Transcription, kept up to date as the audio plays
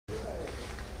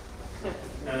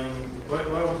what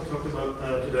I want to talk about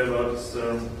today about is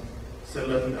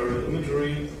satellite and aerial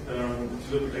imagery. It's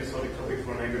a little bit exotic topic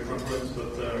for an AGA conference,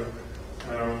 but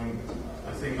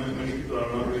I think many people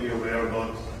are not really aware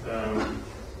about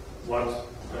what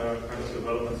kind of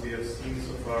developments we have seen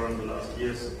so far in the last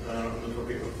years on the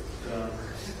topic of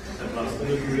advanced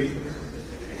imagery.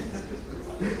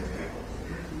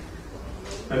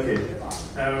 Okay.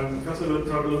 First, I will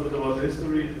talk a little bit about the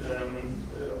history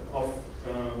of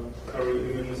aerial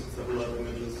images, satellite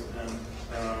images, and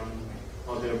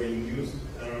how they are being used.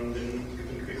 Then give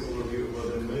a quick overview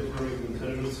about the military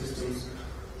intelligence systems,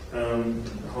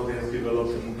 how they have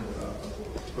developed, and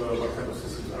what kind of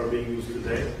systems are being used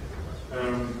today.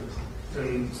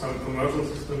 And some commercial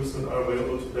systems that are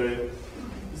available today.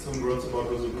 Some words about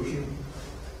resolution.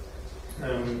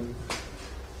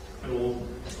 I will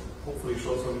hopefully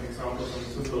show some examples,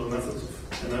 some simple methods of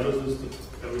analysis that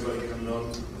everybody can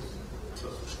learn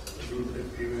just through the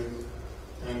experience,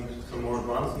 and some more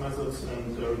advanced methods,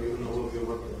 and give an overview of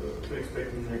what to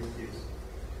expect in the next years.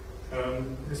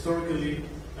 Historically,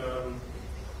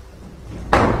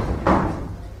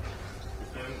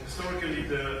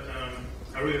 the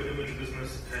aerial image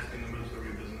business has been a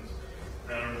military business.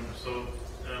 So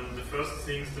the first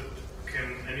things that can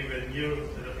anywhere near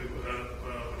what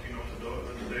you know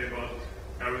today about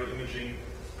aerial imaging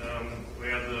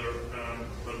were the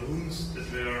balloons that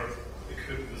were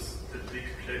equipped with the big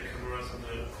plate cameras in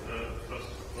the First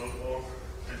World War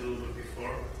and a little bit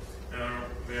before,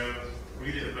 where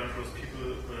really adventurous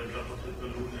people jumped onto the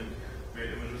balloon and made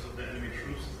images of the enemy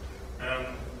troops.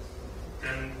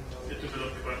 Then it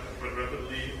developed quite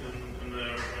rapidly in the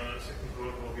Second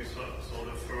World War. We saw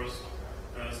the first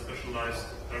specialized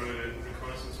aerial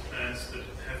reconnaissance plans that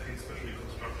have been specially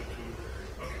constructed to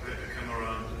occupy the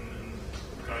camera and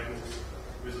a guy who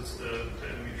visits the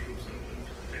enemy troops and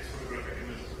takes photographic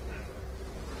images of them.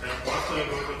 After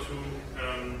World War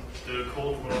II, the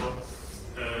Cold War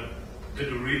did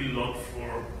a really lot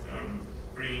for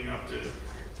bringing up the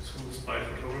school spy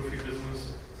photography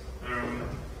business.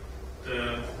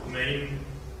 The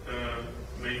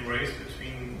main race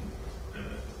between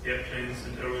airplanes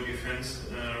and aerial defense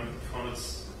found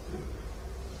its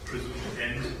presumed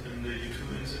end in the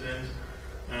U-2 incident.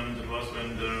 That was when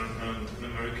an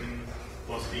American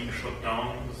was being shot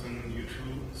down with an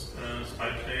U-2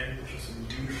 spy plane, which is a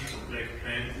huge black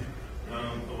plane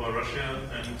over Russia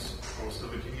and or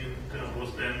Soviet Union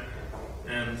was then,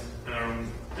 and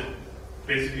it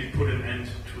basically put an end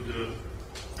to the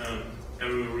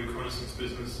aerial reconnaissance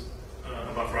business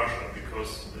above Russia,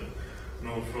 because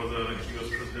no further US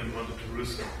president wanted to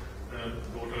risk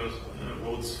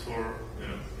votes for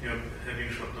having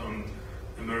shot down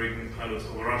American pilots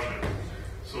over Russia.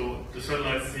 So the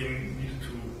satellite thing needed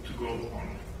to go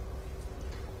on.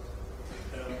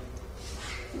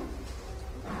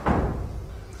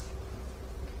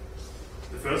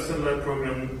 The first satellite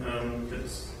program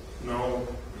that's now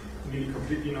nearly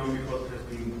completely known because it has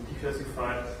been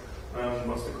declassified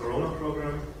was the Corona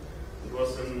program. It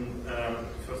was the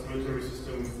first military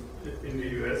system in the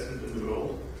US and in the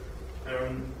world.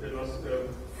 It was,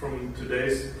 from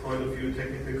today's point of view,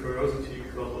 technical curiosity,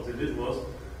 because what they did was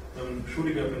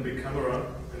shooting up a big camera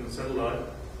in a satellite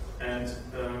and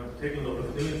taking a lot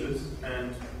of images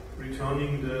and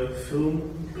returning the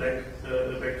film back to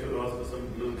Earth with a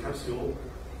little capsule.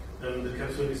 The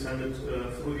capsule descended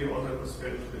through the outer atmosphere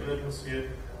into the inner atmosphere,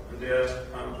 and there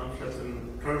unflapped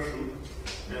in parachute.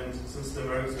 And since the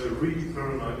Americans were really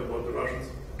paranoid about the Russians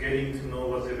getting to know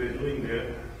what they were doing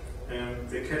there,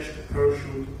 they catched the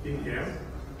parachute in air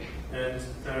and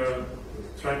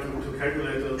tried to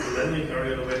calculate the landing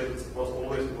area in a way that it was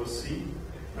always over sea.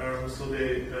 So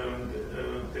they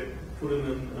put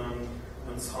in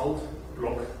a salt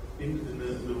block in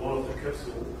the wall of the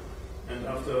capsule. And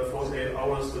after 48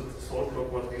 hours, the salt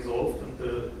block was dissolved, and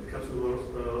the capsule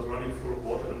was running full of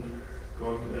water and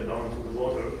going down into the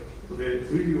water. So they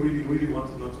really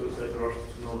wanted not to let the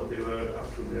Russians to know what they were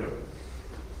up to there.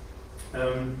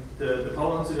 The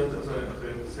power incident, as I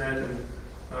said,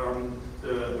 and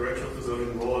the direction of the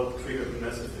Berlin Wall triggered a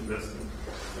massive investment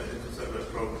into satellite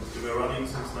programs. They were running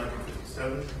since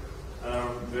 1957,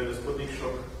 where the Sputnik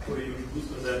shock put a huge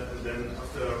boost on that, and then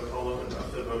after Poland and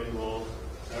after Berlin Wall,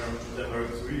 the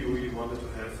Americans really wanted to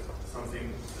have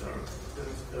something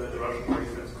that the Russian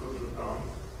defense could put down.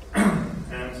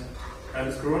 And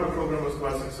this Corona program was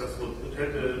quite successful. It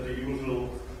had the usual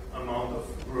amount of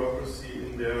bureaucracy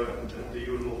in there and the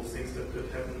usual things that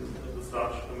happened with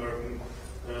large American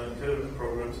intelligence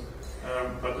programs,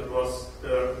 but it was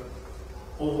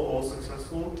overall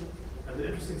successful. And the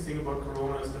interesting thing about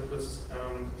Corona is that it's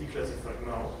declassified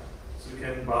now. So you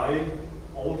can buy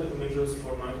all the images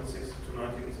from 1960 to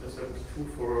 1972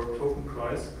 for a token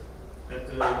price at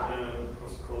the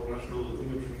what's called National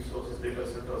Image Resources Data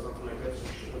Center or something like that,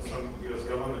 some US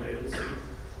government agency.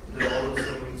 There are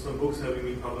also some books having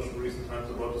been published in recent times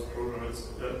about this program. It's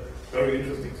very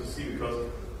interesting to see because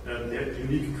they had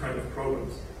unique kind of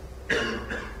programs.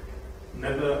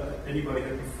 Never anybody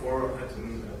had before had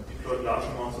deployed large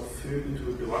amounts of film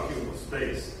into the vacuum of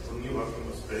space, or near vacuum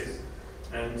of space,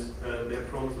 and their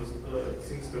problems with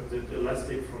things that the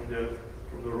elastic from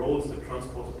the rolls that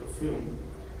transported the film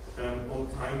all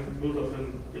the time built up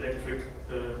an electric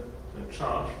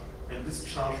charge and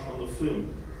discharged on the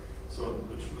film. So,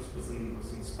 which was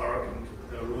in spark and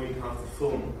ruining half the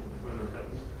film when it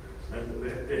happened.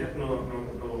 And they had no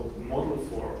model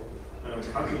for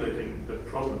calculating the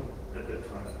problem at that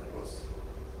time. It was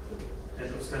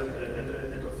end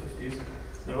of 50s.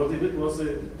 And what they did was they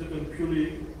did a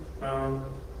purely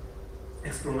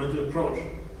experimental approach.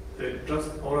 They just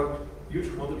ordered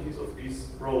huge quantities of these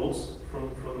rolls from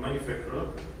the manufacturer,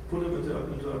 put them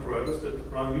into apparatus that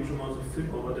run huge amounts of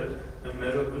film over that and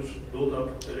measured which build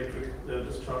up electric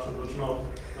discharge and which not,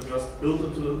 and just built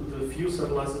into the few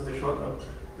satellites that they shot up,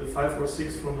 the 5 or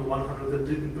 6 from the 100 that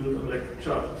didn't build an electric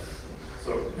charge.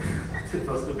 So that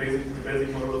was the basic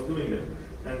model of doing it.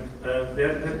 And they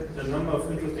had a number of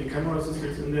interesting camera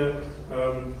systems in there.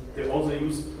 They also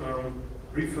used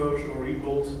refurbished or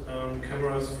rebuilt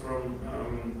cameras from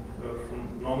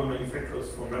normal manufacturers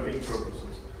for mapping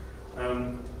purposes.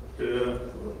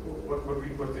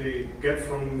 What they get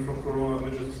from Corona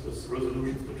images is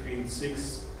resolutions between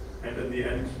 6 and at the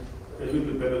end a little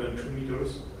bit better than 2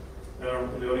 meters.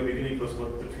 In the early beginning it was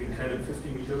between 10 and 50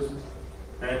 meters.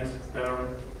 And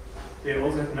they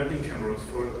also have mapping cameras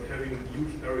for having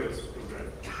huge areas to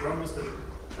grab. The problem is that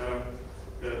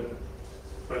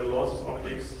by the laws of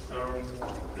optics,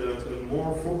 the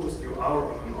more focused you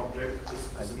are on an object,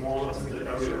 the smaller the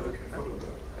area you can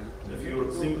photograph. If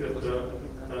you think that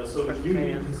the Soviet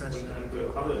Union and the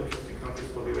other interesting countries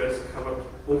for the US covered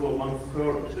over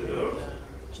 1/3 of the Earth,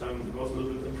 it was a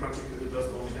little bit impractical to just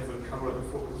only have a camera that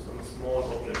focused on a small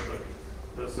object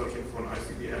like searching for an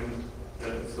ICBM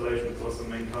installation. It was the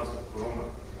main task of Corona.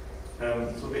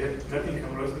 So they had mapping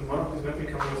cameras, and one of these mapping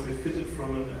cameras they fitted from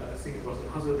I think it was a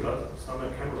Hasselblad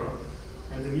standard camera,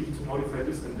 and they needed to modify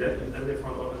this and that, and then they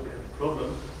found out that they had a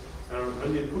problem.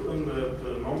 When they put on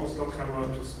the normal stock camera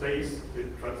into space, they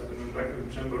tried to do in a vacuum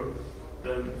chamber,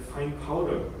 fine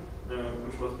powder,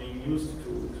 which was being used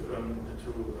to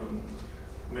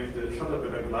make the shutter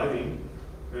better gliding,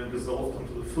 dissolved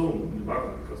onto the film in the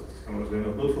vacuum, because these cameras were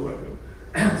not built for vacuum.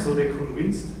 So they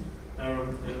convinced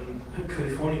a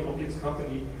California optics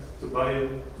company to buy a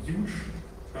huge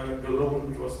balloon,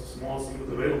 which was the smallest thing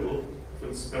available,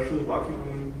 with special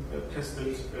vacuum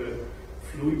tested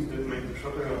fluid that made the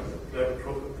shutter glide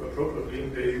appropriately.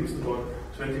 They used about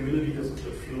 20 milliliters of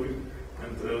the fluid,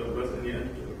 and but in the end,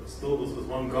 still this was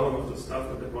 1 gallon of the stuff,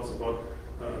 and that was about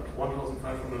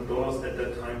 $1,500 at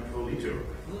that time per liter.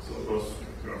 So it was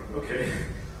okay.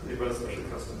 They were a special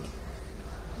customer.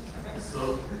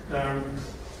 So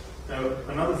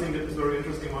another thing that is very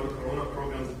interesting about the Corona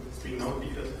program that's being now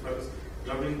declassified is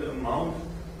juggling the amount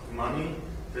of money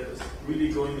that is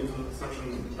really going into such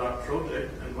a dark project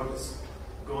and what is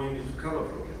going into cover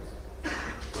projects.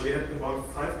 So they had about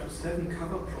 5 to 7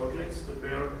 cover projects that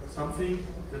were something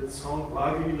that sounded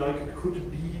vaguely like it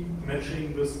could be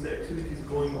matching with the activities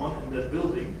going on in that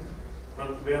building,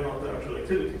 but were not the actual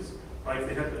activities. Like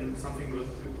they had something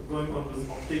going on with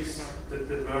optics that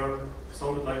were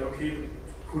sounded like, okay,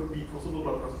 could be possible,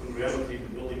 but was in reality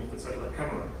the building of the satellite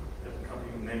camera that the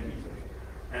company named imagery.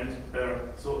 And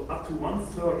so up to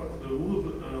 1/3 of the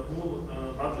whole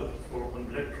budget for a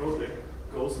black project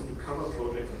goes into cover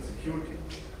projects and security.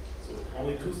 So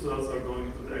only 2/3 are going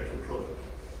into the actual project.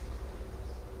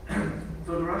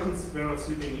 So the Russians were not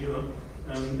sleeping either.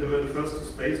 They were the first to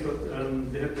space, but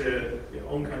they had their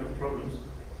own kind of problems.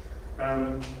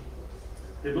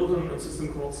 They built a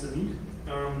system called Zenit.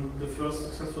 The first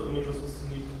successful images was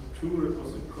Zenit 2, it was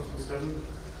in Cosmos 7.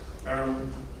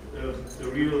 The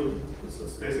real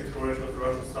space exploration of the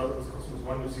Russians started with Cosmos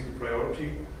 1, you see the priority.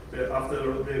 After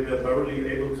they were barely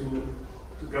able to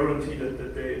guarantee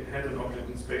that they had an object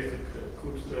in space that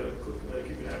could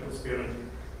keep an atmosphere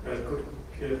and could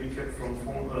be kept from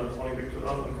falling back to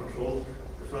Earth uncontrolled,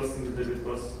 the first thing they did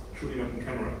was shooting up in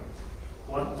camera.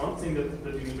 One thing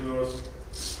that you need to know is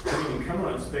shooting in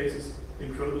camera in space is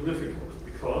incredibly difficult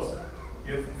because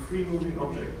you have a free moving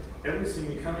object. Everything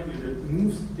mechanically that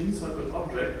moves inside that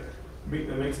object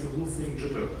makes the whole thing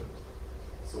jitter.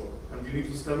 So, and you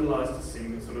need to stabilize this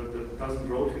thing so that it doesn't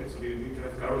rotate, so you need to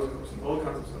have gyroscopes and all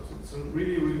kinds of stuff. So it's a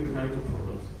really, really mechanical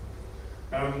problem.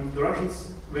 The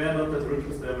Russians were not that rich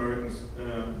with their American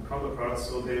counterparts,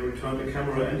 so they returned the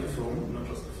camera and the film, not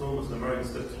just the film, as the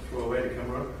Americans that threw away the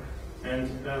camera. And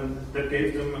that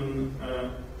gave them,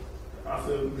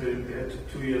 after they had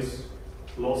 2 years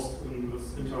lost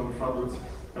with internal troubles,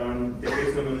 they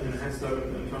gave them a head start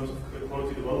in terms of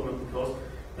quality development because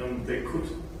they could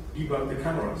debug the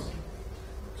cameras.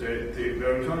 They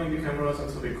were returning the cameras, and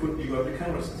so they could debug the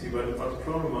cameras and see what the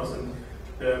problem was, and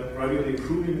gradually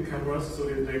improving the cameras so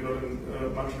that they got a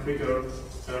much quicker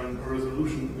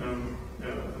resolution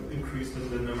increase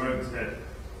than the Americans had.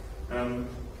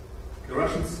 The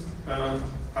Russians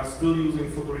are still using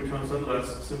photo return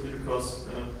satellites simply because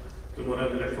the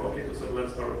modern electro-optical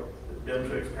satellites are damn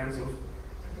too expensive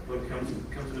when it comes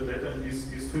to the data, and these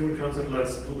film return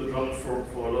satellites do the job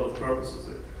for a lot of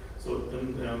purposes. So,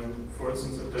 for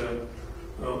instance,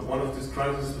 at one of these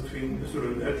crises between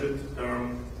Israel and Egypt,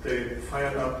 they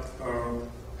fired up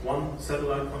one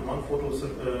satellite on one photo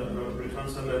return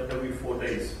satellite every 4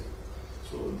 days.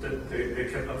 So that they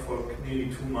kept up for nearly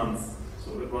 2 months.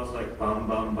 So it was like bam,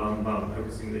 bam, bam, bam,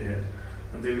 everything they had.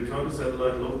 And they returned the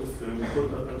satellite, loaded the film, put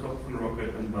it up on top of a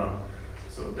rocket, and bam.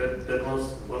 So that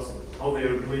was how they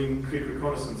were doing quick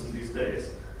reconnaissance in these days.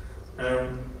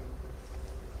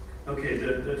 Okay,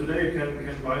 today you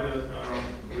can buy the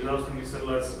results from these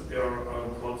satellites. They are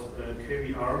called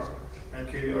KVR, and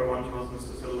KVR 1000 is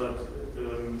the satellite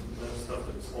stuff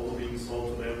that is all being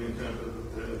sold today on the internet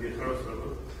at the terrorist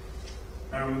level.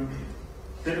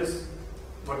 That is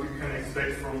what you can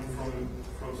expect from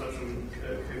such a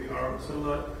KVR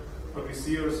satellite. What we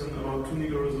see here is an about 2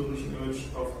 meter resolution image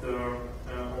of the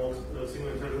old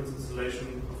single intelligence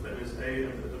installation of the NSA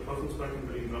and the Teufelsberg in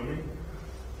Berlin, Germany.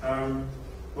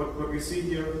 What we see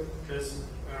here is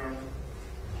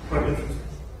quite interesting.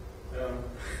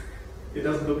 It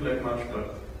doesn't look like much,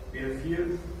 but we have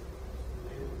here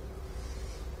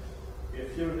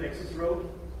an access road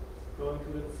going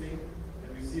to that thing, and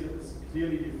we see that it's a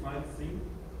clearly defined thing.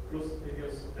 Plus,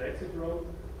 here's the exit road,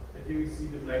 and here we see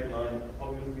the black line,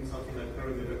 obviously something like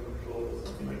perimeter control or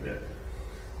something like that.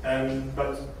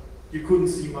 But you couldn't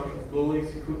see much of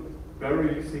buildings. You could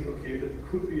barely think, okay, that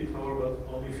could be a tower,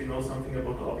 but only if you know something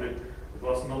about the object. It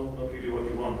was not really what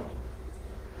you wanted.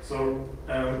 So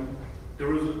the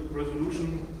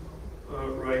resolution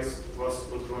race was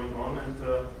going on, and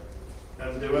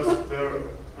there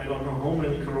I don't know how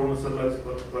many Corona satellites,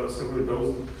 but several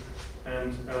dozen,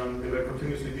 and they were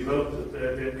continuously developed.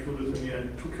 They included in the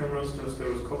end 2 cameras to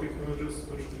stereoscopic images,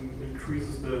 which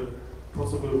increases the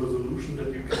possible resolution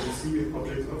that you can see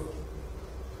objects of.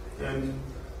 And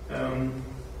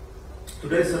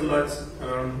today's satellites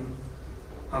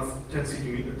have 10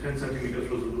 centimeters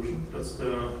resolution. That's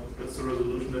the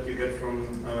resolution that you get from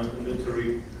a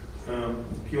military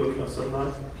PO class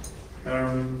satellite.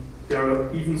 There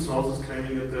are even sources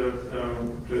claiming that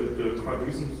the quite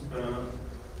recent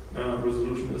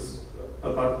resolution is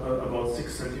about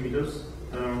 6 centimeters.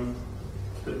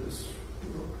 That is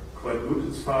quite good.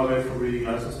 It's far away from reading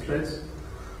license plates.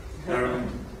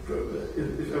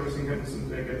 If everything happens in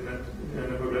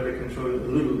Neverglad, I can show you a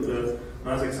little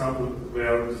nice example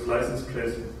where this license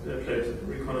plate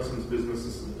reconnaissance business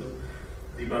is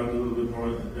debunked a little bit more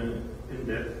in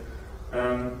depth.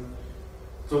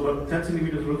 But 10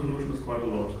 centimeters resolution is quite a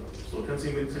lot. So 10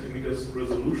 centimeters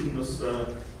resolution is,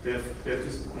 they have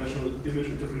this National Image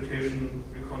Interpretation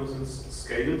Reconnaissance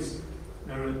scales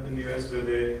in the US where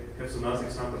they have some nice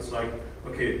examples like,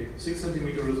 okay, 6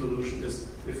 centimeter resolution is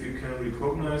if you can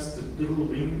recognize the little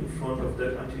wing in front of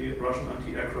that Russian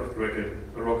anti-aircraft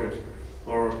rocket.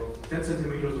 Or 10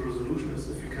 centimeters resolution is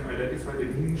if you can identify the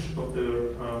niche of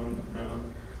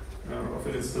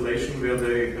an installation where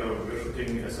they were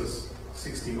shooting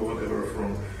SS-16 or whatever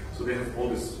from. So they have all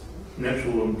these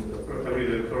natural and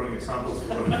everyday occurring examples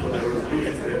for their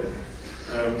resolutions there.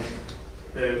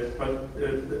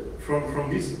 From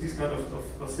these kind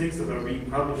of things that are being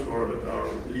published or that are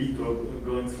leaked or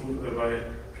going through by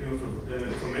Freedom of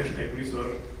Information Act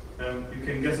research, you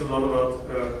can guess a lot about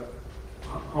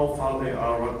how far they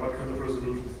are, what kind of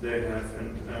resolutions they have,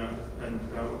 and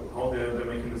how their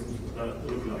mechanisms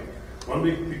look like. One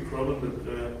big problem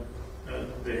that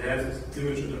they have is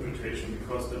image interpretation,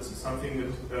 because that's something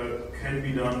that can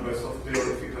be done by software.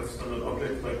 If you have standard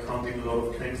objects like counting a lot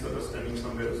of tanks that are standing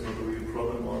somewhere, it's not a real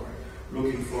problem, or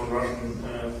looking for Russian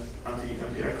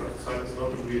anti-aircraft sites is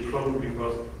not a real problem,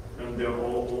 because they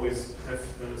always have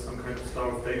some kind of Star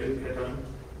of David pattern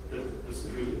that is,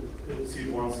 if you see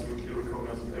it once, you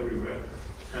recognize it everywhere.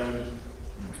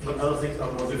 But other things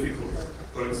are more difficult.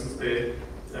 For instance, they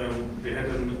had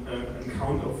an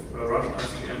count of Russian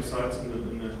ICBM sites in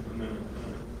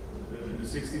the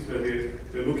 60s where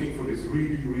they're looking for these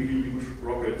really huge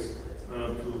rockets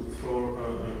to throw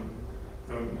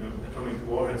atomic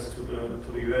warheads to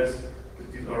the US.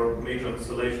 These are major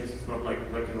installations. It's not like a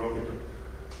rocket that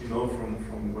you know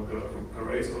from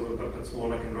parades, but that's more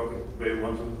like a rocket where you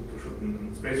want to shoot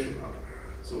a spaceship up.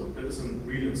 So that is a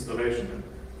real installation.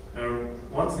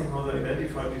 One thing how they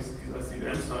identified these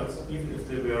ICBM sites, even if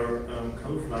they were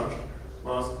camouflaged,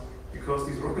 was because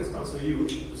these rockets are so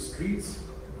huge, the streets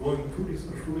going through these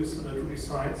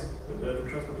sites to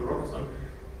transport the rockets on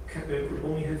could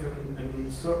only have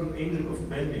a certain angle of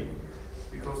bending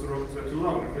because the rockets were too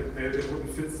long. They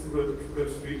wouldn't fit through the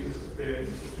street if the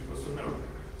street was too narrow.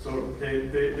 So they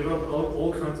developed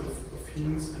all kinds of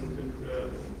hints and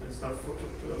stuff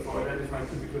for identifying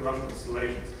typical Russian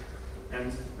installations.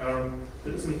 And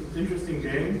it is an interesting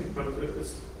game, but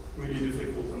it's really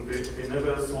difficult. And they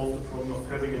never solved the problem of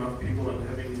having enough people and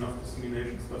having enough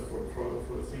dissemination stuff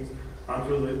for the things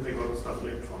until they got to start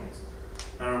electronics.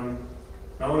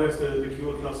 Nowadays, the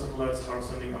Kilo class satellites are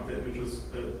sending up the images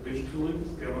digitally.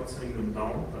 They are not sending them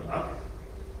down, but up,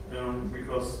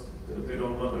 because they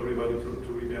don't want everybody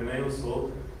to read their mail.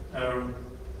 So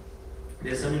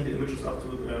they're sending the images up to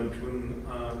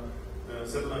a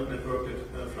satellite network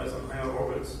that flies on higher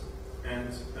orbits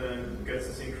and gets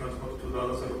the thing transported to the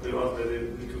other side of the earth where they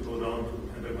need to go down to the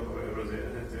Pentagon or wherever they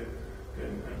have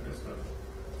their stuff.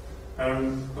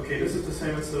 Okay, this is the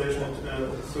same installation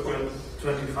at circa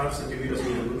 25 centimeters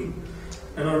resolution,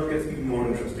 and now it gets even more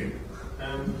interesting.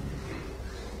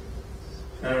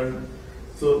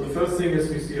 So the first thing is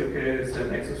we see, okay, it's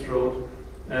an access road,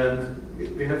 and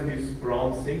we have these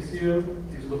brown things here.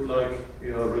 These look like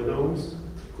radomes.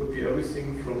 Could be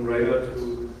everything from radar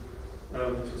to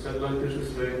satellite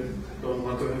dishes. They don't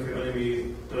want to have your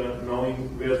enemy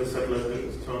knowing where the satellite dish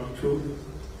is turned to.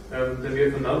 Then we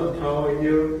have another tower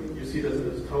here. You see that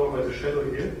there's a tower by the shadow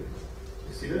here.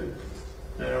 You see that?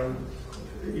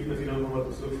 Even if you don't know what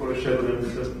to look for a shadow, then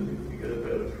you get it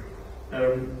better.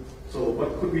 So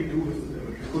what could we do with this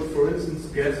image? We could, for instance,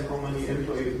 guess how many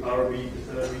employees are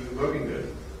working there.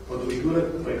 Or do we do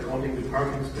that by counting the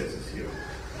parking spaces here?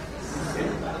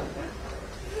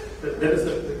 That is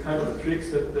the kind of tricks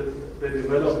that they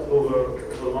developed over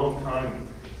a long time.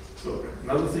 So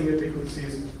another thing that we could see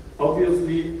is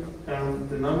obviously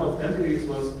the number of employees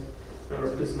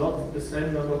is not the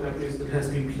same number of employees that has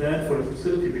been planned for the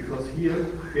facility, because here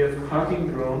we have parking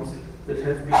grounds that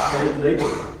have been made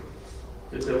later.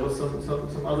 That there was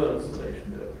some other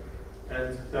installation there.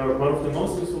 And one of the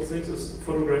most useful things is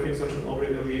photographing such an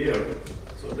object every year.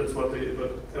 So that's what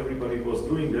everybody was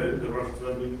doing there, the Russians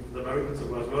were doing, the Americans and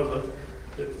vice versa.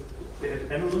 That they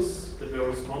had analysts that were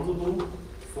responsible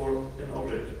for an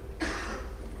object,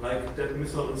 like that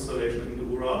missile installation in the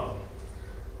Ura,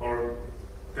 or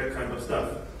that kind of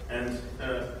stuff. And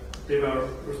they were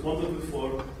responsible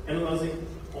for analyzing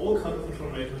all kinds of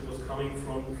information that was coming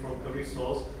from every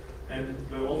source, and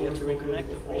they were also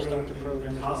responsible for the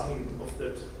tasking of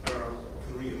that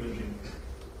re-imaging.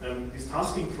 These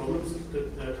tasking problems,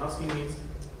 tasking means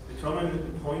determining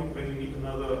the point when you need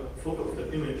another photo of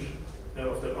that image,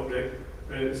 of that object,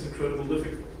 is incredibly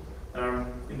difficult.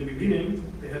 In the beginning,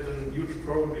 they had a huge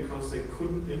problem because they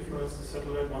couldn't influence the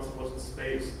satellite once it was in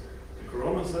space. The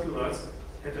Corona satellites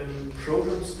had a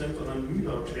program stamped on a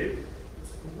Müller tape,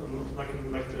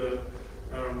 like the,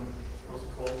 what's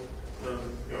it called? The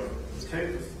tape,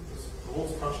 this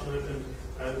holes punched in it,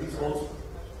 and these holes,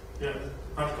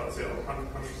 punch cards,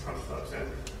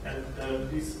 and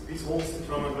these holes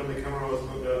determined when the camera was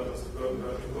going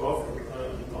to go off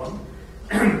and on.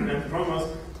 And the problem was,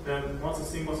 once the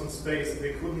thing was in space,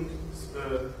 they couldn't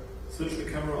switch the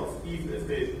camera off even if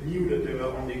they knew that there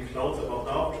were only clouds about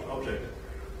the object.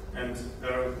 And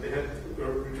they had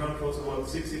return close about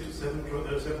 60 to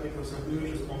 70%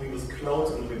 images only with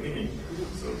clouds in the beginning.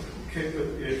 So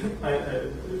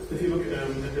if you look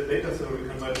at the data server, you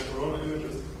can buy the Corona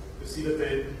images. You see that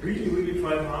they really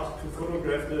tried hard to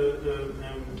photograph the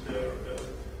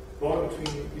border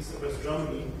between East and West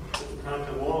Germany at the time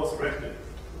the war was erected.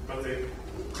 But they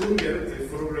couldn't get it. They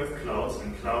photographed clouds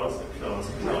and clouds and clouds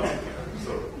and clouds.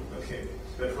 So, okay,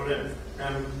 bad for them.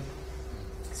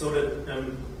 So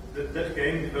that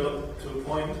game developed to a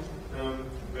point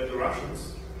where the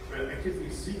Russians were actively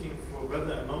seeking for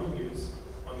weather anomalies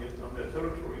on their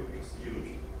territory, which is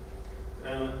huge.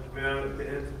 where they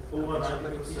had over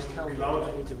 90%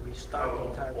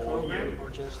 cloud cover all year.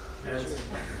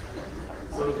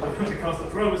 So because the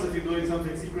problem is if you're doing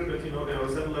something secret, that you know there are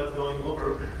satellites going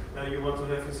over, you want to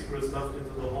have your secret stuff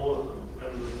into the hole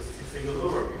and the thing goes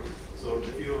over. So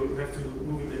if you have to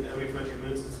move it in every 20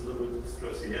 minutes, it's a little bit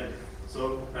stressy. Yeah.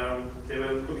 So they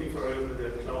were looking for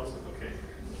their clouds. Okay.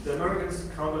 The Americans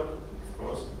countered, of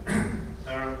course,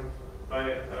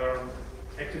 by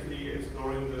actively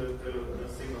exploring the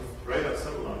thing of radar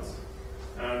satellites.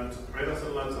 And radar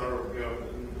satellites are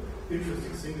an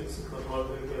interesting thing. It's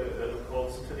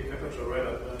called synthetic aperture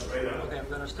radar. Okay, I'm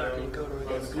going to start the encoder again.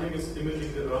 What it's doing is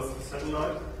imaging the Earth's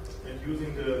satellite and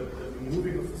using the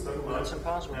moving of the satellite. That's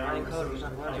impossible. My encoder is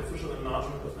not running. Artificial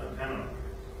enlargement of the antenna.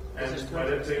 And by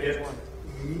that they get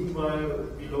meanwhile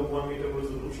below 1 meter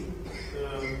resolution. I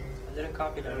didn't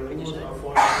copy that. What did you say? Are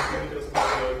 4 centimeters.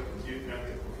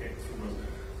 Okay,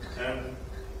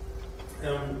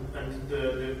 and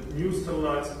the new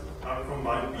satellites are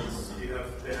combined these. They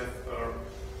have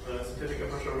synthetic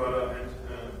aperture radar and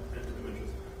images.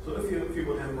 So if you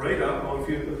would have radar, or if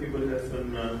you would have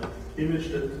an image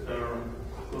that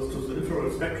goes to the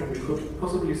infrared spectrum, you could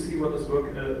possibly see what is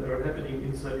happening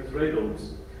inside these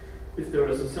radomes. If there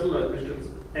is a satellite which is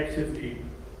actively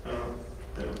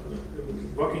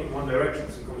working in one direction,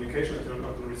 it's a communication antenna,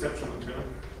 not a reception antenna,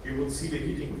 you would see the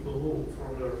heating of the hole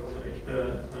from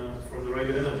the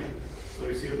radio energy. So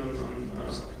you see it if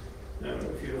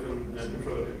you have an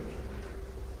infrared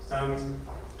image.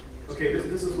 Okay,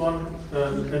 this is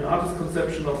an artist's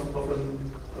conception of a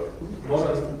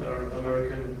modern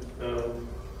American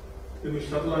image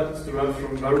satellite. It's derived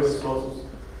from various sources,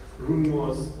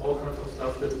 rumors, all kinds of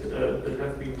stuff that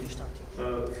have been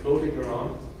floating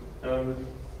around.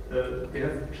 They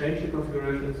have changed the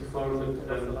configuration insofar as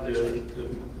the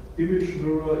image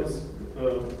mirror is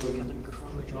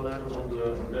not on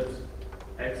that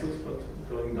axis, but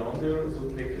going down there, so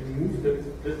they can move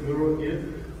that mirror here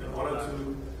in order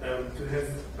to have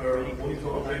monitor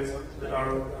objects that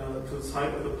are to the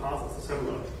side of the path of the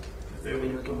satellite. If they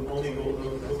would only go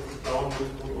down, it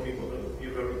would only be a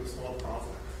very small path.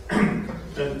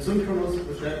 And synchronous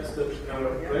with that is that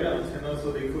radar antenna,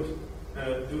 so they could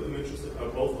do images that are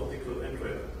both optical and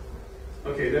radar.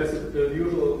 Okay, there's the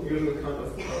usual kind of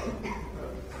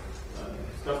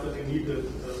stuff that you need, the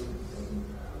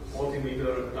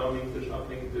multimeter, downlink dish,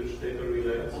 uplink dish, data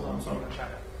relay, and so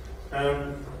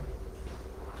on.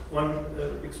 One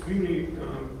extremely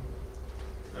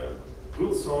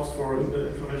good source for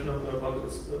information about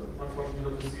this,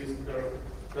 unfortunately, is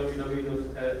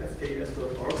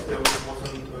www.fas.org. There was a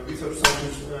research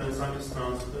scientist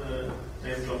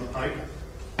named John Pike,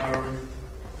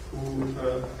 who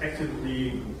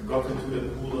actively got into the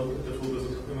tool of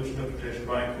image interpretation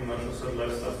by commercial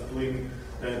satellite stuff, doing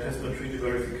test and treaty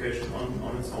verification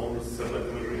on its own with satellite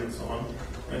imagery and so on.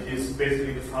 And he's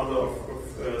basically the father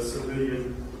of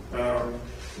civilian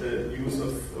use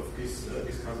of these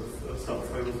kinds of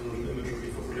sub-high resolution imagery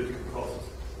for political causes.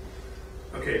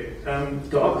 Okay,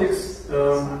 the optics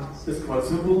is quite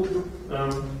simple,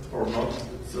 or not.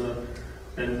 It's a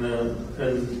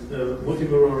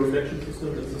multi-mirror reflection system.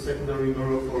 It's a secondary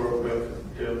mirror for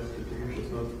the image is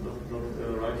not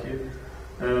right here.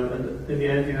 And in the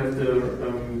end, you have the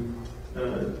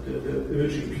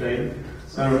imaging plane.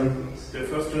 The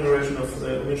first generation of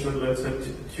image satellites had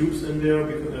tubes in there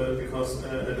because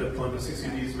at that point the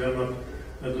 6CDs were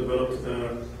not developed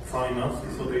far enough,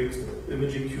 so they used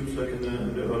imaging tubes like in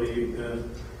the early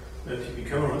TV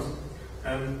cameras.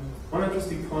 One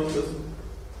interesting point is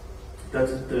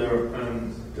that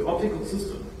the optical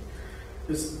system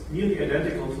is nearly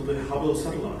identical to the Hubble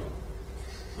satellite,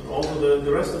 and also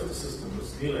the rest of the system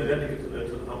is nearly identical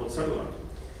to the Hubble satellite.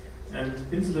 And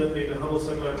incidentally, the Hubble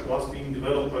satellite was being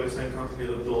developed by the same company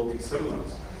that built these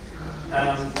satellites.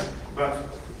 But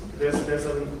there's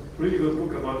a really good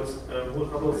book about this whole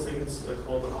Hubble thing. It's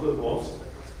called the Hubble Wars,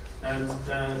 and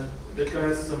that guy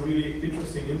has some really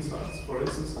interesting insights. For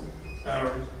instance,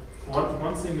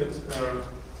 one thing that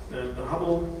the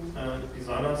Hubble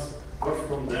designers got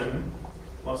from them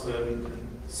was a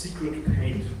secret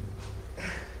paint.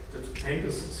 That paint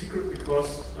is secret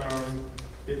because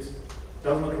it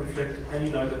does not reflect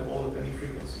any light at all at any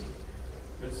frequency.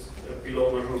 It's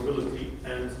below measurability,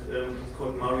 and it's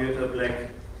called Marietta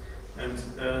Black. And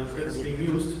that is being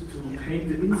used to paint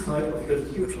the inside of the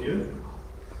tube here,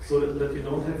 so that you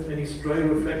don't have any stray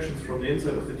reflections from the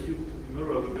inside of the tube to the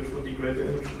mirror, which would degrade the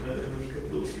image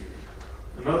capability.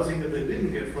 Another thing that they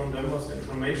didn't get from them was the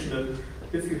information that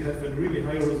if you have a really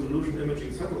high resolution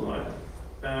imaging satellite,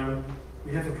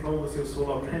 we have a problem with your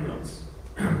solar panels.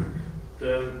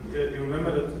 you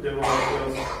remember that there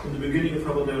was, in the beginning of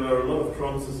Hubble, there were a lot of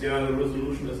promises, yeah, the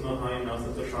resolution is not high enough,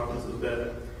 that the sharpness is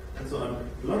bad, and so on.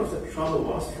 A lot of that trouble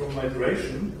was from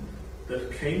vibration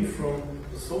that came from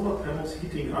the solar panels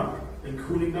heating up and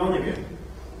cooling down again,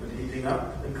 and heating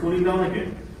up and cooling down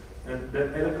again. And that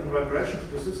added a vibration to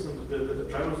the system that the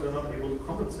gyros were not able to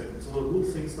compensate. So the whole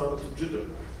thing started to jitter.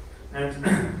 And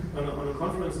on a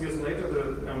conference years later,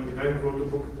 the guy who wrote the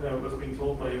book was being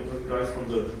told by the guys from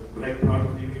the black part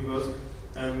of the universe,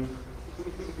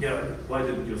 yeah, why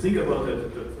didn't you think about it?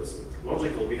 It was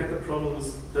logical. We had a problem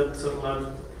with that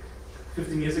satellite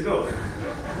 15 years ago.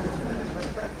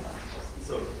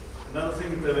 So another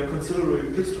thing that I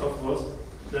considerably pissed off was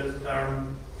that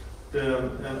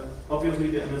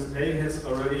obviously the NSA has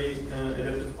already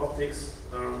adaptive optics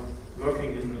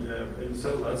working in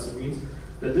satellites. It means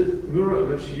that the mirror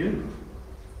image here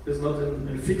is not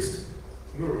a fixed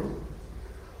mirror,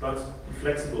 but a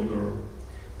flexible mirror.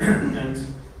 And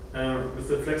with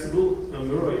the flexible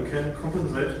mirror, you can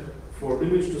compensate for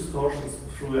image distortions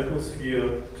through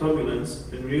atmosphere turbulence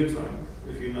in real time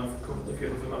if you have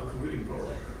enough computing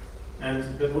power.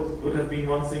 And that would have been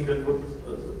one thing that would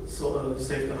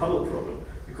save the Hubble problem.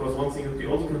 Because one thing that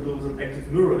you also can do with an active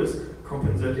mirror is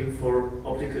compensating for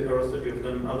optical errors that you have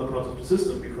done in other parts of the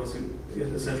system, because you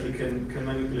essentially can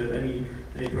manipulate any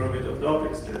parameter of the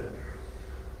optics there.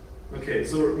 Okay,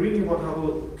 so reading about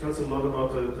Hubble tells a lot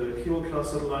about the Kilo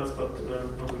class satellites, but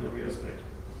not in every aspect.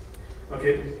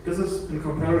 Okay, this is in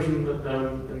comparison in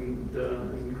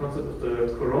the concept of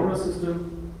the Corona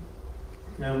system.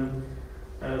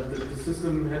 The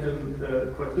system had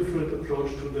a quite different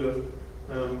approach to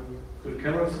the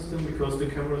camera system, because the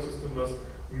camera system was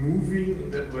moving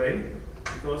in that way,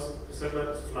 because the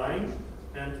satellite is flying,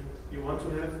 and you want to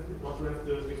have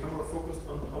the camera focused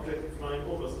on the object flying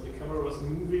over, so the camera was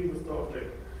moving with the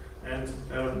object, and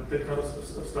that kind of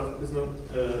stuff is not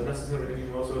necessary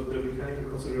anymore. So the mechanical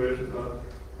considerations are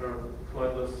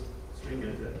quite less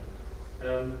stringent there.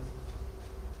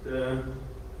 The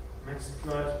next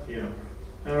slide here.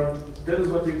 That is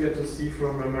what you get to see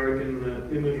from American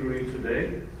imagery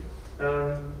today.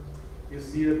 You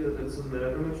see that it's an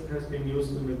image that has been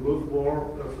used in the Gulf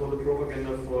War for the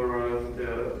propaganda for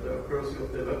the accuracy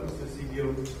of their weapons. You see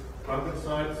here target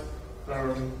sites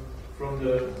from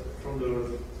the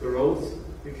roads.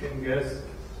 You can guess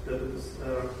that it is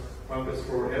bunkers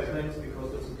for airplanes,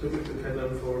 because it's a typical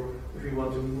pattern for if you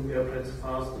want to move airplanes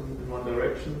fast in one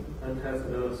direction and have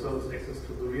service access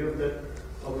to the rear of that.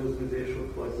 Obviously, they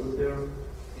should quite good there.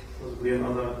 Possibly in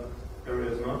other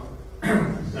areas not.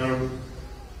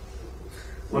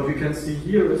 What we can see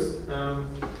here is,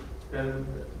 and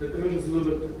the image is a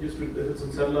little bit useful if it's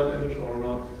a satellite image or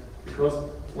not, because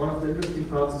one of the interesting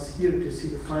parts is here to see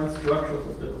the fine structures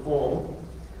of the hall.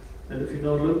 And if you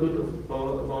know a little bit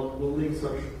about buildings,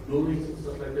 such buildings and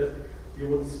stuff like that, you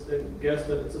would guess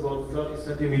that it's about 30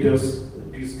 centimeters.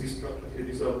 These structures here,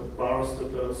 these are bars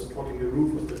that are supporting the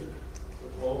roof of the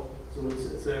hall. So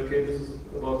it's say, okay, this is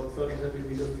about 30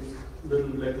 centimeters. These little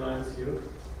black lines here,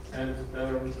 and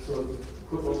so it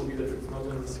could also be that it's not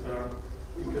an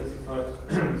declassified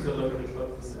satellite image, but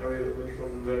an aerial image from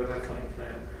a very high-flying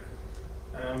plane.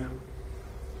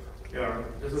 Yeah,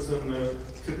 this is a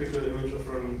typical image of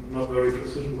a not very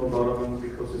precision bombardment,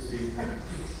 because you see.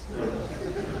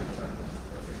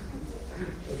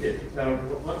 Okay,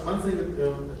 one thing that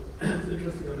is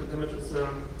interesting on the image is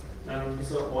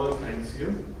these are oil tanks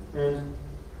here, and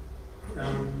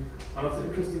one of the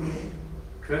interesting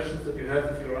questions that you have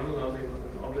if you're analyzing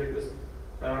an object is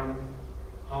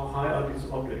how high are these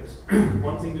objects?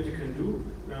 One thing that you can do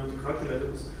to calculate it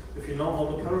is, if you know all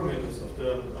the parameters of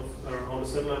how the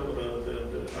satellite or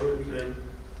the aeroplane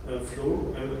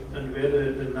flow, and where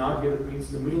the nadir, that means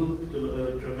the middle,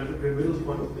 the geometrical middle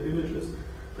point of the image is,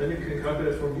 then you can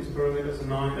calculate from these parameters and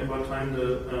now at what time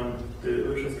the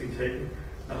image has been taken,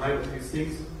 the height of these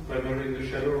things by measuring the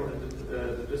shadow and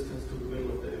the distance to the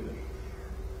middle of the image.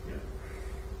 Yeah.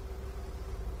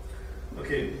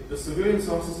 Okay, the civilian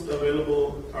sources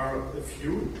available are a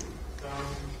few.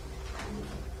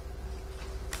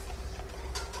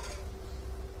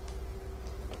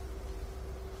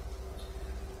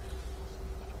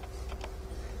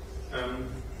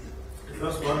 The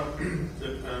first one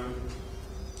that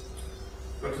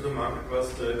got to the market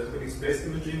was the company Space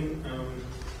Imaging,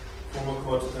 former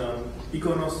called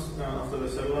Ikonos after the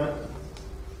satellite.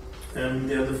 And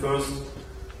they are the first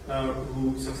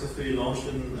who successfully launched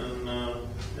an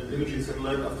imaging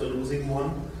satellite after losing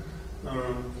one.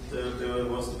 There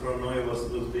was the paranoia was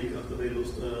big after they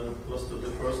lost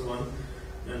the first one,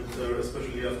 and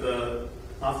especially after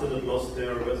that loss,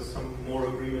 there was some more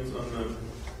agreements on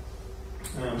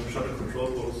shutter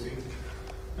control policy.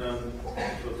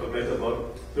 We'll talk later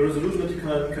about. The resolution that you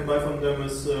can buy from them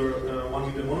is 1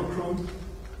 meter monochrome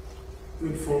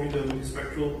and 4 meter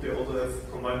multispectral. They also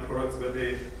have combined products where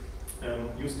they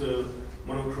use the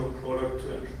monochrome product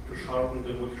to sharpen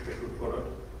the multispectral product,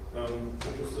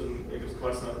 which is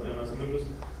quite nice images.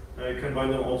 You can buy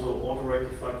them also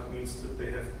auto-rectified, means that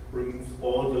they have removed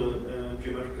all the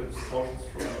geometrical distortions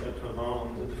from the terrain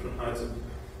on the different heights and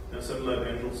satellite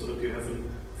angles, so that you have a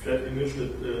flat image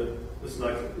that is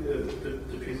like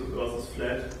the piece of Earth is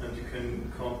flat, and you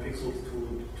can count pixels to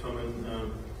determine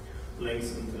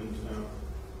lengths and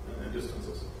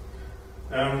distances.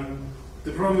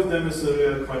 The problem with them is they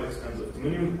are quite expensive. The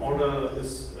minimum order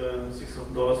is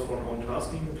 $6,000 for an own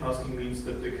tasking. Tasking means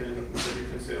that you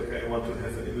can say, okay, I want to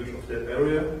have an image of that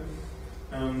area.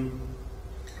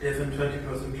 They have a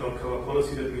 20% cloud cover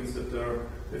policy. That means that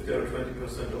if there are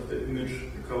 20% of the image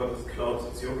covered with clouds,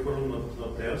 it's your problem,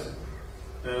 not theirs.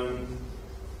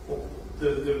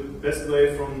 The best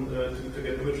way to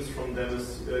get images from them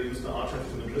is use the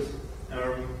archived images.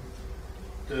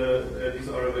 These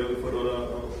are available for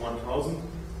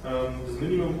 $1,000. This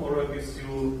minimum order gives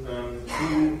you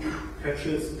 2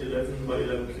 patches 11 by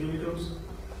 11 kilometers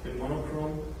in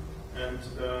monochrome, and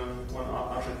one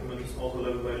archive image is also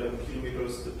 11 by 11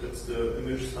 kilometers. That's the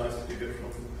image size that you get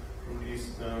from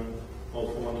these,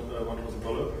 also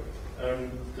 $1,000.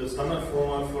 The standard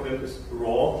format for that is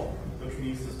RAW, which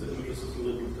means that the images is a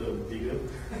little bit bigger.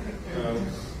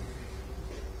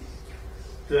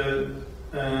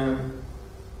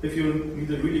 If you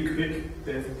need it really quick,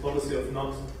 they have a policy of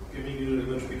not giving you the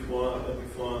image before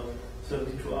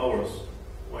 72 hours.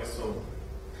 Why so?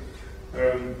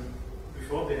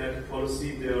 Before they had a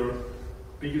policy, their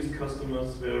biggest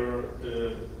customers were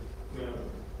the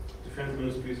defense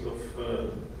ministries of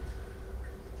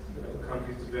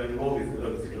countries that were involved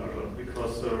with each other.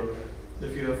 Because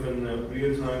if you have a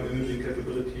real-time imaging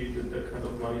capability, that kind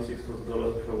of money,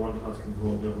 $6,000 per one task, can go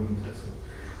on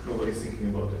nobody's thinking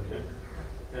about it. Yeah?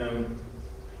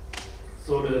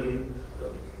 So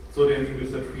they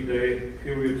introduced a 3-day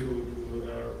period to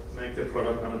make their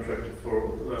product unattractive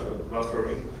for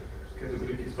buffering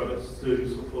capabilities, but it's still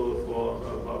useful for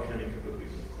bar planning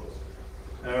capabilities, of course.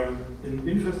 In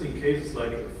interesting cases,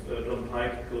 like if John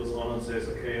Pike goes on and says,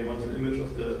 okay, I want an image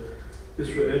of the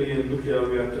Israeli nuclear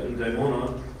reactor in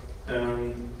Dimona,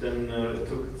 then it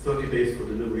took 30 days for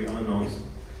delivery unannounced.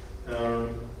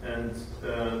 And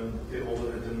they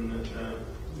also had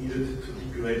needed to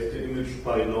degrade the image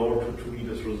by law to 2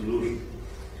 meters resolution.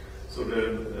 So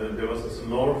there was this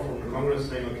law from the Congress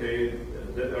saying, okay,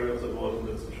 that area of the world, and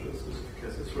that's specific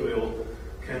as Israel,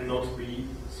 cannot be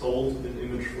sold in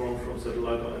image form from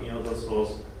satellite or any other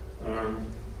source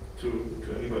to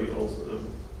anybody else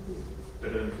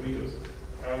better than 2 meters.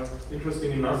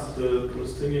 Interesting enough, the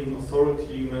Palestinian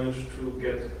Authority managed to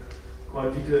get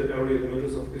quite detailed area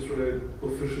images of Israel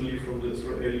officially from the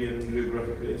Israeli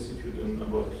Geographical Institute in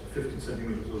about 15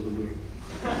 centimeters resolution.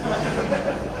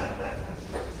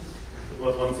 It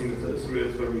was one thing that the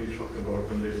Israelis were really shocked about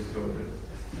when they discovered it.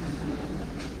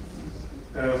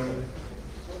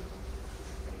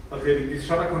 Okay, these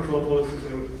shutter control policies,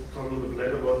 I will talk a little bit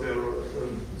later about their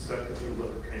side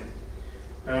but okay.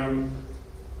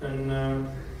 And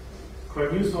quite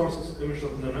new source is Image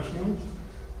International.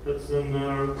 That's a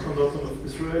consortium of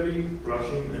Israeli,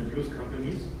 Russian, and US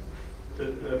companies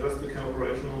that just became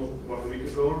operational about a week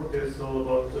ago. They sell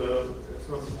about, it's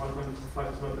not 1.5,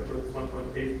 it's not accurate, it's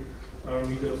 1.8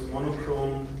 meters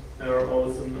monochrome. There are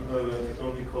also a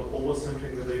technology called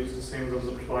oversampling that they use the same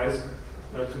result twice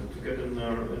to get in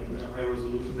high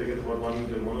resolution. They get about 1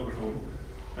 meter monochrome.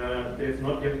 They have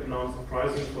not yet announced the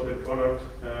pricing for their product.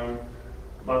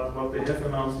 But what they have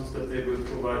announced is that they will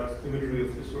provide imagery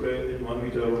of Israel in 1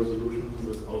 meter resolution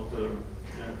without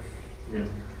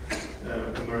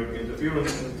American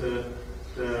interference. And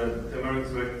the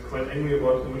Americans were quite angry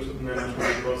about Image International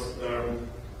because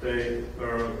they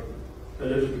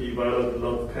allegedly violated a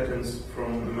lot of patents from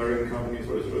American companies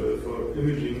for Israel for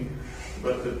imaging,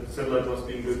 but the satellite was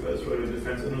being built by Israeli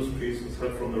defense industries with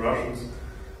help from the Russians,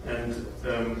 and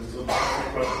so that's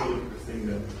quite a political thing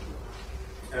there.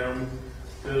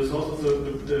 There's also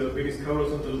the biggest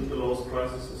covers and the lowest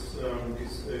prices is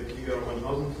these Giga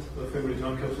 1000 film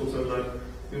return capsule satellite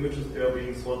images. They are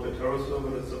being sold by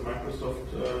TerraServer. That's a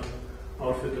Microsoft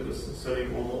outfit that is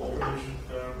selling all image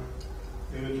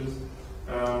images.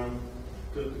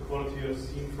 The quality I've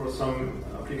seen for some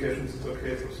applications is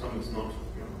okay, for some it's not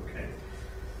okay.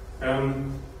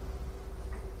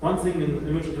 One thing in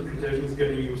image interpretation is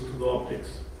getting used to the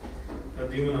optics.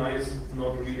 the human eye is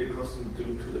not really accustomed to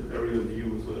the aerial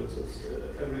view, so it's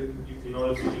you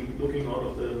know, it's looking out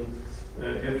of the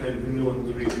airplane window and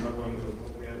the region not going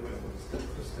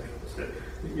step.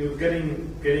 You're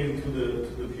getting to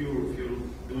the view if you're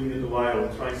doing it a while,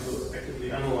 trying to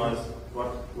actively analyze what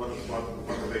the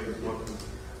object is, what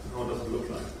and how does it look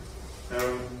like.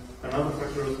 Another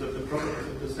factor is that the properties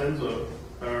of the sensor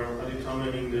are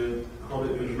determining how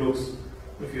the image looks.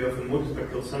 If you have a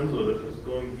multispectral sensor that is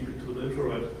going deep into the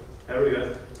infrared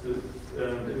area,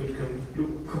 the image can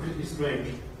look completely strange.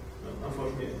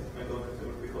 Unfortunately, I don't have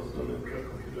it because it's on a crash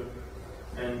computer.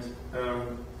 And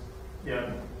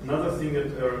yeah, another thing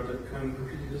that can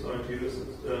completely disorient you is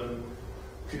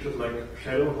features like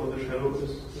shadow, how the shadow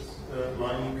is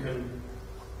lying.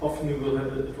 Often it will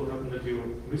happen that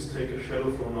you mistake a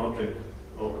shadow for an object,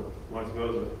 or vice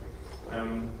versa.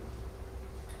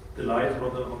 The light how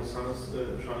the sun is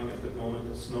shining at that moment.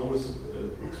 The snow is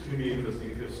extremely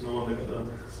interesting. If you have snow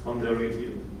on there,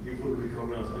 you wouldn't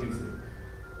recognize anything.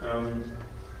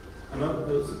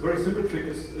 Another very simple trick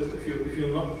is if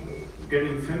you're not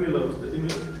getting familiar with the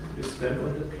image, you stand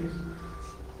on that, please.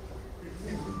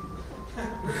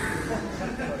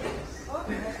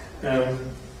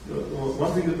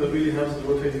 One thing that really helps is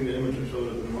rotating the image and show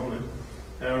it in a moment.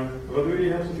 What really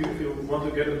helps if you want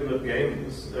to get it in that game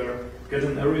is get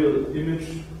an aerial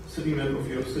image city map of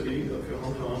your city, of your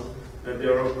hometown. They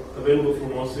are available for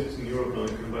most cities in Europe now.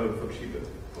 You can buy them for cheap,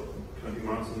 for 20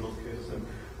 marks in most cases. And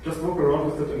just walk around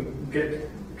with it and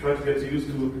try to get used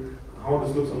to how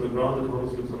this looks on the ground and how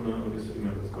this looks on the city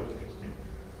map. It's quite interesting.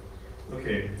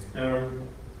 Okay.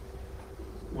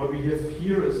 What we have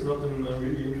here is not a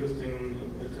really interesting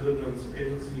intelligence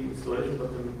agency installation,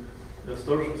 but a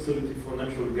storage facility for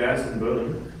natural gas in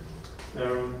Berlin.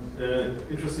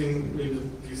 Interestingly,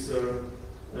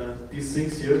 these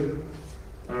things here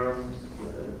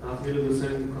have nearly the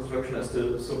same construction as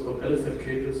the so-called elephant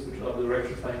cages, which are the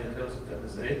rectifying antennas of the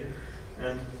NSA.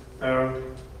 And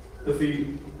if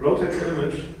we rotate the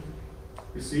image,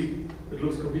 you see it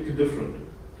looks completely different.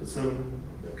 It's I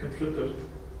can flip that.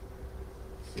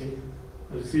 See,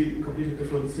 you see completely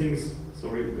different things.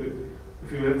 Sorry,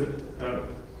 if you have it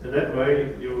in that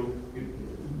way, you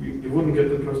wouldn't get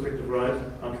the perspective right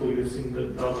until you've seen the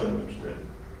data image then.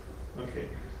 Okay.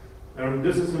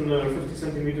 This is in 50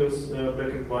 centimeters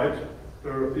black and white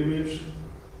image.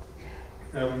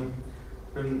 And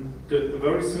the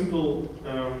very simple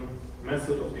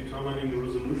method of determining the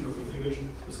resolution of an image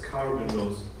is car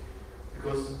windows.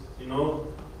 Because you know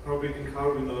how big a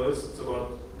car window is, it's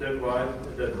about that wide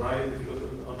and that high. If you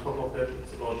look on top of that,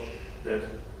 it's about that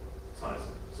size.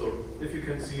 So if you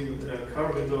can see a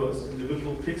car window as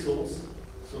individual pixels,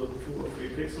 so 2 or 3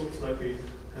 pixels, like we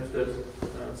have that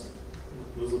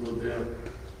visible there.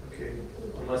 Okay,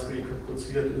 on my screen you could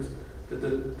see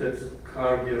that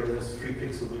car here has 3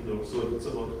 pixel window, so it's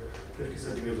about 50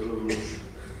 centimeters resolution.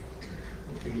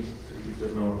 I think to leave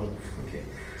that now. Okay.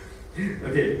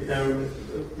 Okay.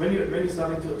 When you're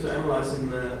starting to analyze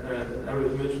an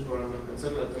aerial image or a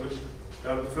satellite image,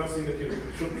 the first thing that you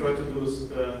should try to do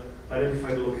is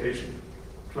identify the location.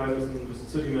 Try it with a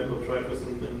city map, or try it with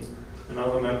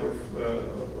another map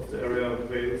of the area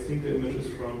where you think the image is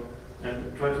from,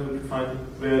 and try to find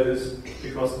where it is,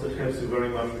 because that helps you very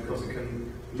much, because you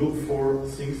can look for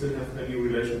things that have any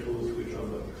relation to each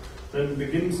other. Then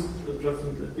begins, just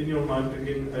in your mind,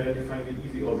 begin identifying the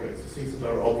easy objects, the things that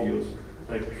are obvious,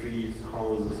 like trees,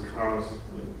 houses, cars,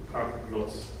 parking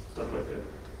lots, stuff like that.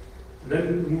 And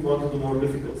then move on to the more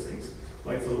difficult things,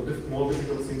 like more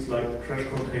difficult things like trash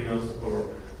containers or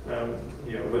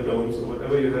domes or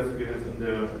whatever you have in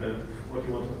there, what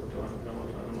you want to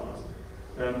analyze.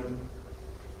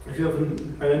 If you have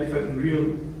identified a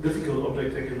real difficult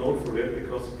object, take a note for it,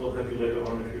 because it will help you later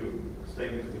on if you stay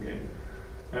into the game.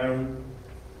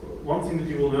 One thing that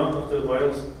you will learn after a while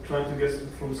is trying to guess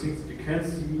from things that you can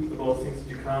see about things that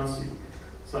you can't see.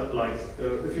 So, like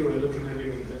if you're interpreting an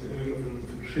image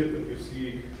of a ship and you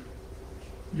see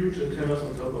huge antennas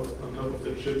on top of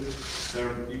the ship,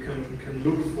 you can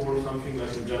look for something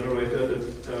like a generator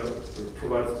that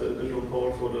provides the additional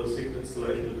power for the signal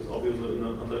installation that is obviously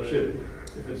on that ship,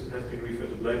 if it has been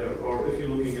refitted later. Or if you're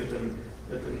looking at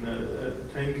a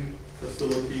tank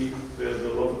facility where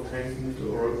a lot of tanks moved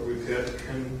or repaired,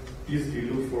 can easily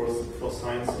look for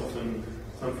signs of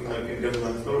something like a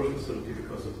gasoline storage facility,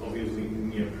 because it's obviously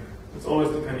near. It's always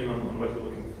depending on what you're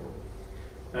looking for.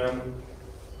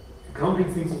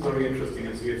 Counting things is very interesting,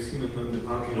 as we have seen in the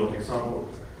parking lot example.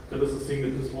 That is the thing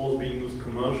that is all being used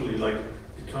commercially, like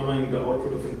determining the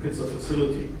output of a pizza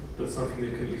facility. That's something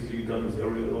that can easily be done with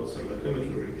aerial or satellite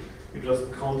imagery. You're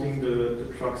just counting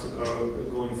the trucks that are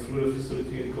going through the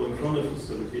facility and going from the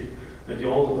facility, and you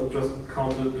also just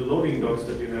count the loading docks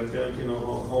that you have there, and you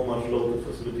know how much load the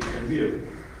facility can bear.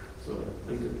 So,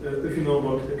 and if you know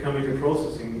about chemical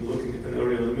processing, looking at an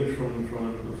aerial image from a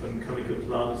chemical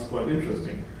plant is quite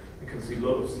interesting. You can see a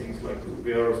lot of things like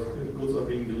where goods are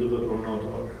being delivered or not,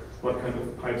 or what kind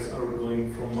of pipes are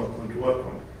going from what point to what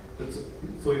point.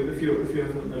 So if you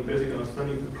have a basic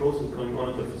understanding of the process going on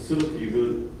at the facility, you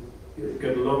will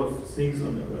get a lot of things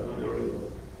on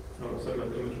aerial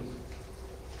satellite images.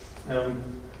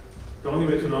 The only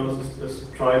way to learn is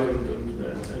try it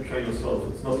and train yourself.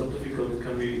 It's not that difficult, it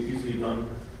can be easily done.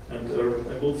 And I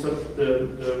will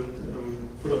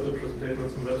put up the presentation on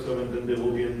some web server, and then there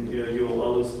will be an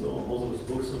URL list, also with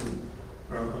books and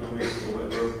animation or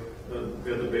whatever,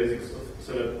 where the basics of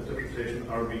satellite interpretation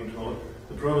are being taught.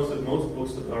 The problem is that most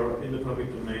books that are in the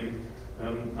public domain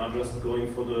are just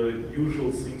going for the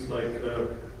usual things like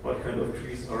what kind of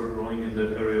trees are growing in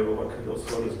that area, or what kind of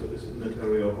soil is in that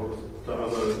area, or the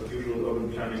other usual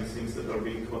urban planning things that are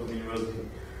being taught in university.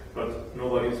 But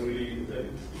nobody is really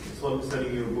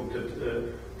selling you a book that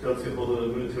tells you how the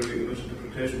military image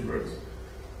interpretation works.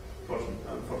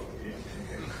 Unfortunately, yeah.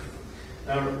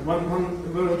 Okay. One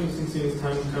very interesting thing is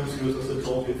time series, as I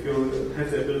told you. If you have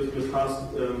the ability to pass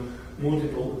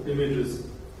multiple images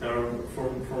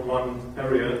from one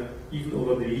area, even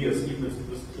over the years, even if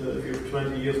you have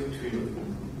 20 years between,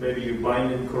 maybe you're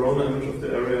buying in Corona image of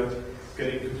the area,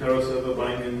 getting to Terra server,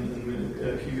 buying in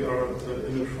a PVR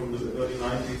image from the early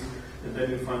 90s, and then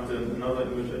you find another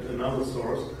image at another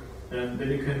source, and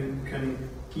then you can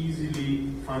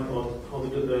easily find out how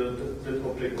that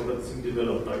object or that thing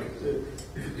developed, like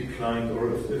if it declined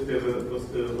or if there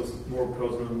was more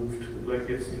personnel moved, like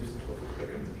it seems to have a back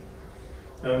image.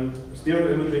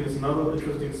 Stereo imaging is another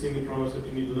interesting thing. The problem is that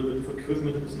you need a little bit of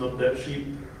equipment. It's not that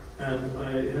cheap, and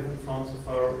I haven't found so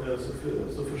far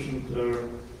sufficient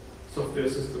software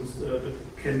systems that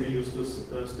can be used as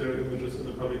stereo images in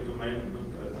the public domain, and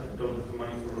I don't have the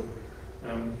money for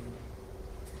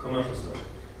commercial stuff.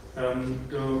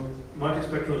 The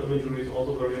multispectral imagery is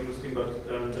also very interesting, but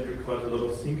that requires a lot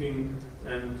of thinking,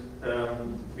 and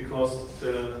because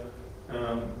even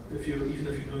if you're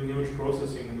doing image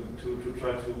processing to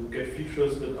try to get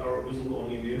features that are visible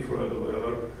only in the infrared or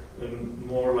whatever,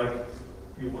 more like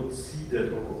you would see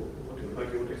that, or like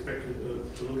you would expect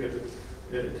to look at it.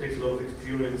 It takes a lot of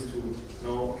experience to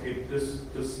know, okay, this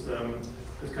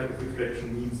kind of reflection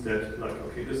means that, like,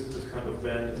 okay, this kind of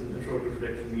band in infrared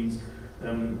reflection means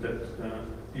that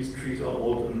these trees are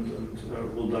old and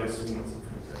will die soon, or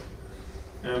something like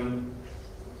that.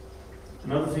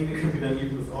 Another thing that can be done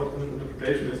even without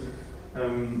interpretation is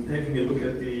taking a look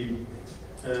at the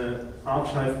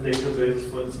archive database,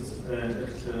 for instance,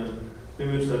 at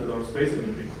ImageSat or space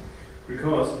imaging,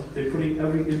 because they're putting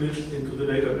every image into the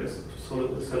database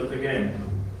to sell it again.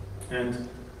 And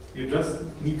you just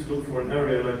need to look for an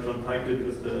area like John Pike did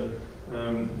with the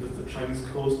Chinese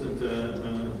coast, and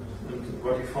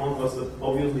what he found was that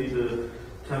obviously the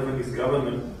Taiwanese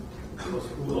government, because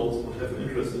who else would have an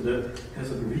interest in that,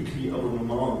 has a weekly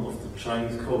abonnement of the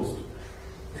Chinese coast.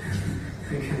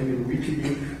 A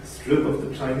weekly strip of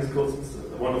the Chinese coast is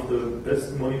one of the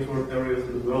best monitored areas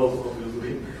in the world,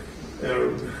 obviously,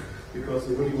 because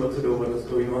they really want to know what is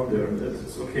going on there. And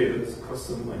it's okay, it costs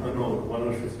them, I don't know,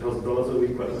 $150,000 a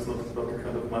week, but it's not the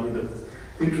kind of money that's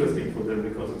interesting for them,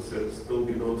 because it's still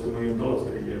below $2 million a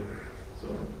year. So,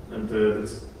 and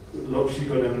it's a lot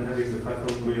cheaper than having the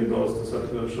 $500 million to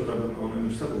shut up an own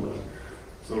image satellite.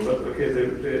 So, but okay,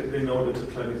 they know that the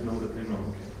Chinese know that they know.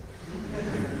 Okay.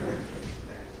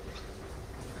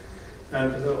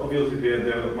 And obviously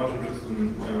they are much interested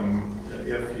in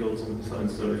airfields and missile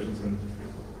installations and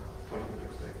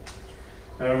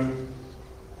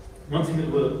one thing that I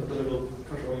will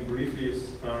touch on briefly is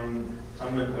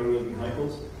unmanned aerial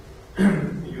vehicles,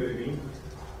 UAV.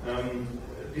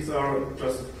 These are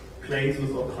just planes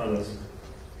without pilots.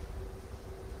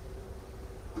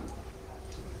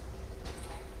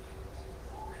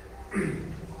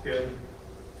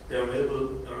 They're available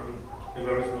in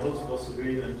various models for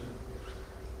civilian and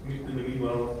in the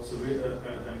meanwhile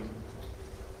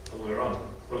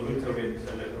for military and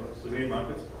civilian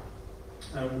markets.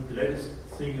 The latest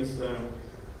thing is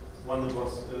one that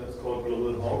was called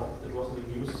Global Hawk. It was in the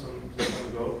news some time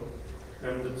ago,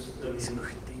 and it's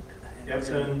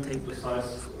airplane the size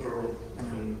of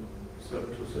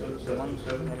 7 to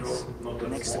 7, not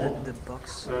that small,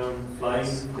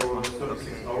 flying for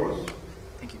 36 hours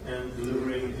and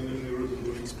delivering imagery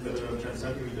resolution 10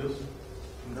 centimeters,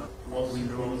 also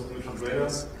synchronous image and radar,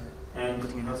 and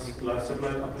has live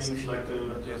satellite uplinks like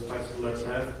the spy satellites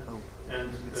have,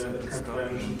 and it can fly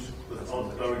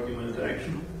without direct human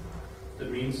interaction. That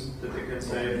means that they can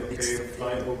say, okay,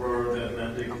 fly over the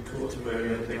Atlantic to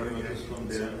Australia, take images from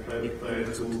there, and fly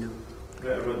to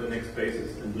wherever the next base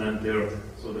is and land there,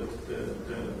 so that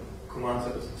the command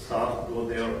set staff go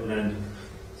there and land.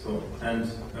 So, and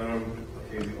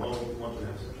okay, we all want to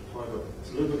have such a toy, but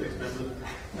it's a little bit expensive.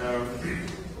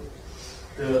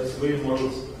 The civilian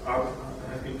models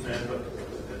have been planned, but at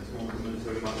this moment the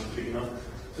military market is big enough.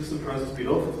 System price is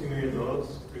below $50 million,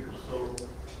 because so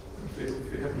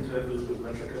if we happen to have a little bit of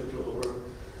venture capital over,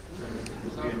 then it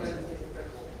would be.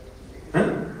 Huh?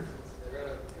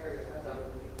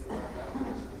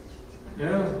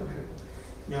 Yeah.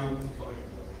 Yeah.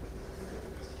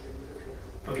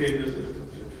 Okay.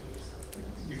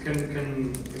 You can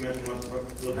imagine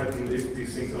what will happen if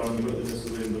these things are in the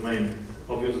civilian domain.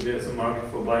 Obviously, there's a market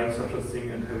for buying such a thing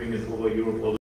and having it over Europe.